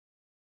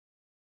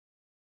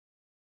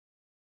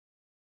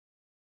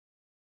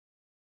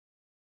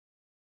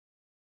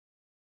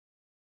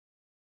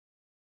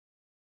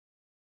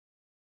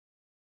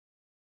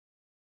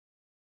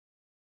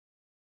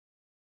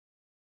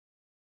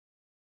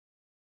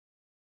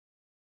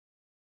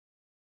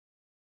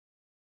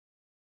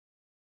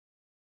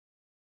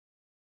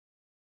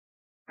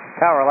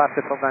Tower, Alaska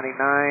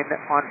 1299,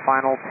 on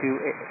final to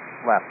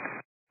left.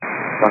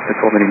 Alaska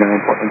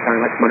 1299, Portland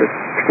Tower, next motor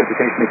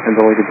precipitation extends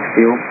all the way to the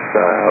field.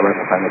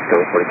 Arrival time is still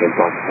reported against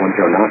loss 10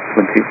 knots,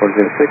 wind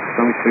 2406,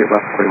 runway 28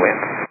 left, clear land.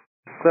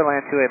 Clear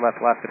land 28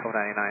 left, Alaska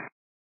 1299.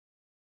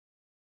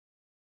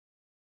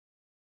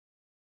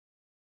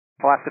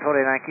 Alaska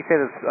 1289, can you say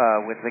those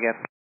winds again?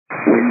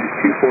 Wind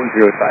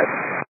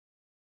 2405.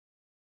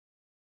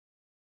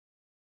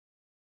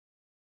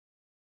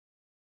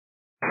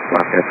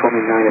 Alaska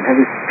 1289, and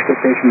heavy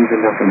precipitation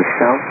moving up from the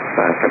south,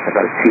 starts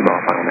about a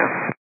 2-mile final now.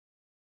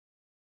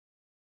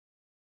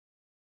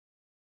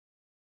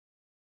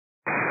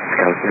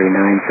 SkyWest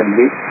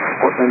 3978,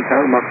 Portland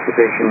Tower, mark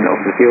precipitation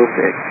over the field,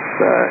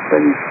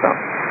 extends about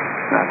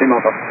 3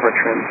 miles off departure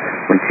trend,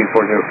 wind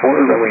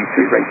 2404, runway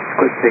 3 right,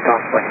 clear to take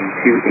off, fly heading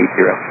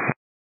 280.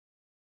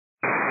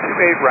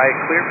 28 right,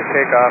 clear for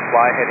takeoff,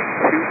 fly heading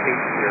 280,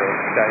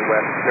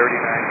 SkyWest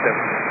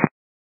 3978.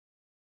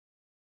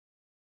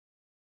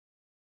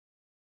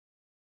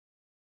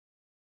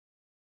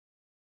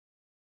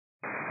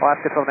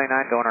 Alaska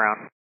 1299, going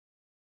around.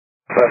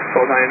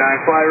 Alaska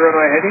 1299, fly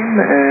runway heading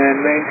and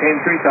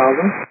maintain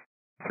 3000.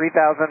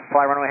 3000,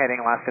 fly runway heading,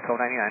 Alaska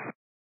 1299.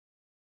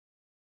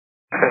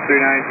 Alaska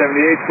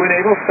 3978, wind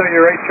able, start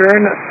your right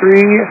turn,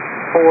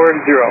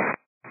 340.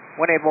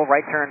 Wind able,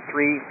 right turn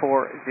 340,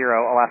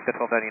 Alaska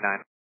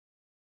 1299.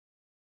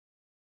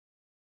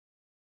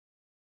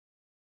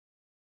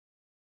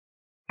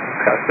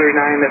 Alaska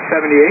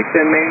 3978,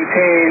 and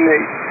maintain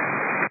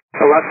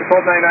Alaska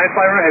 1299,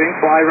 fly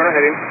runway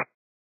heading,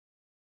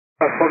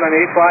 Alaska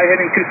 1298, fly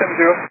heading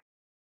 270.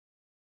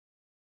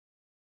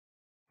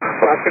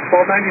 Alaska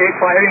 1298,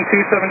 fly heading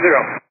 270.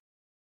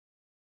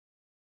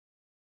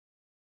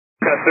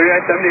 Alaska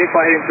 3978,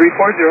 fly heading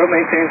 340,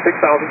 maintain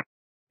 6000.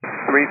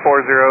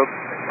 340,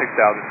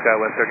 6000,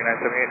 SkyWest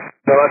 3978.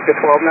 Alaska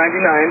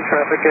 1299,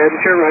 traffic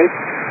heading to your right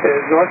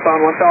is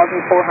northbound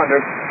 1400.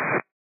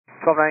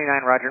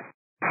 1299, roger.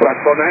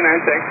 Alaska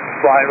 1299, thanks.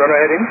 Fly runway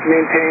heading,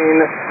 maintain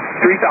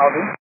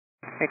 3000.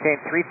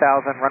 Maintain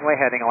 3000, runway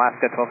heading,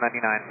 Alaska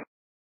 1299.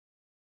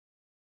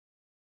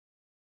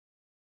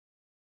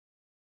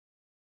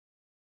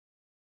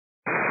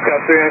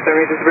 Scott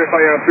 3978, just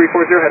verify you're on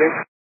 340 heading.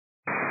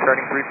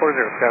 Starting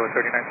 340, SkyWest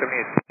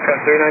 3978. Scott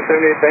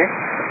 3978, thanks.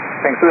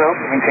 Thanks for the help.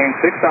 Maintain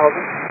 6000.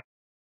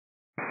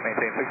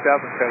 Maintain 6000,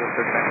 SkyWest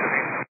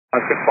 3978.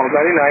 Alaska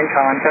 1299,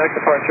 contact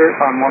departure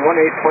on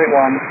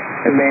 118.1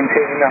 and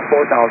maintain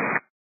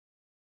 4000.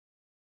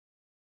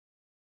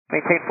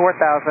 Maintain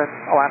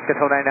 4000, Alaska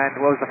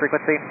 1299, what was the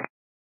frequency?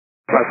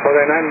 Alaska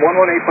 1299,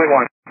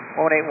 118.1.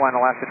 181,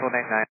 Alaska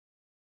 1299.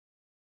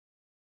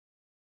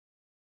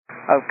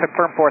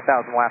 Confirm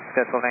 4000,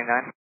 Alaska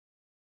 1299.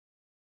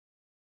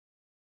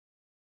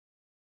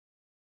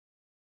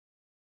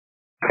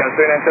 Scott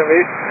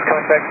 3978,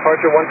 contact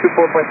departure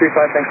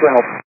 124.35, thanks for the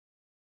help.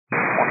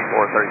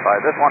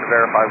 2435, just want to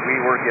verify we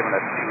were given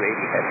a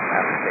 280 heading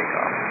after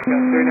takeoff.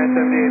 Scott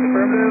 3978,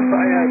 affirmative,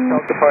 I had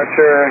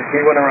self-departure, he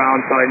went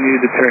around so I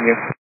needed to turn you.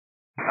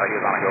 Oh, he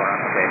was on a go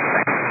around, okay,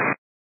 thanks.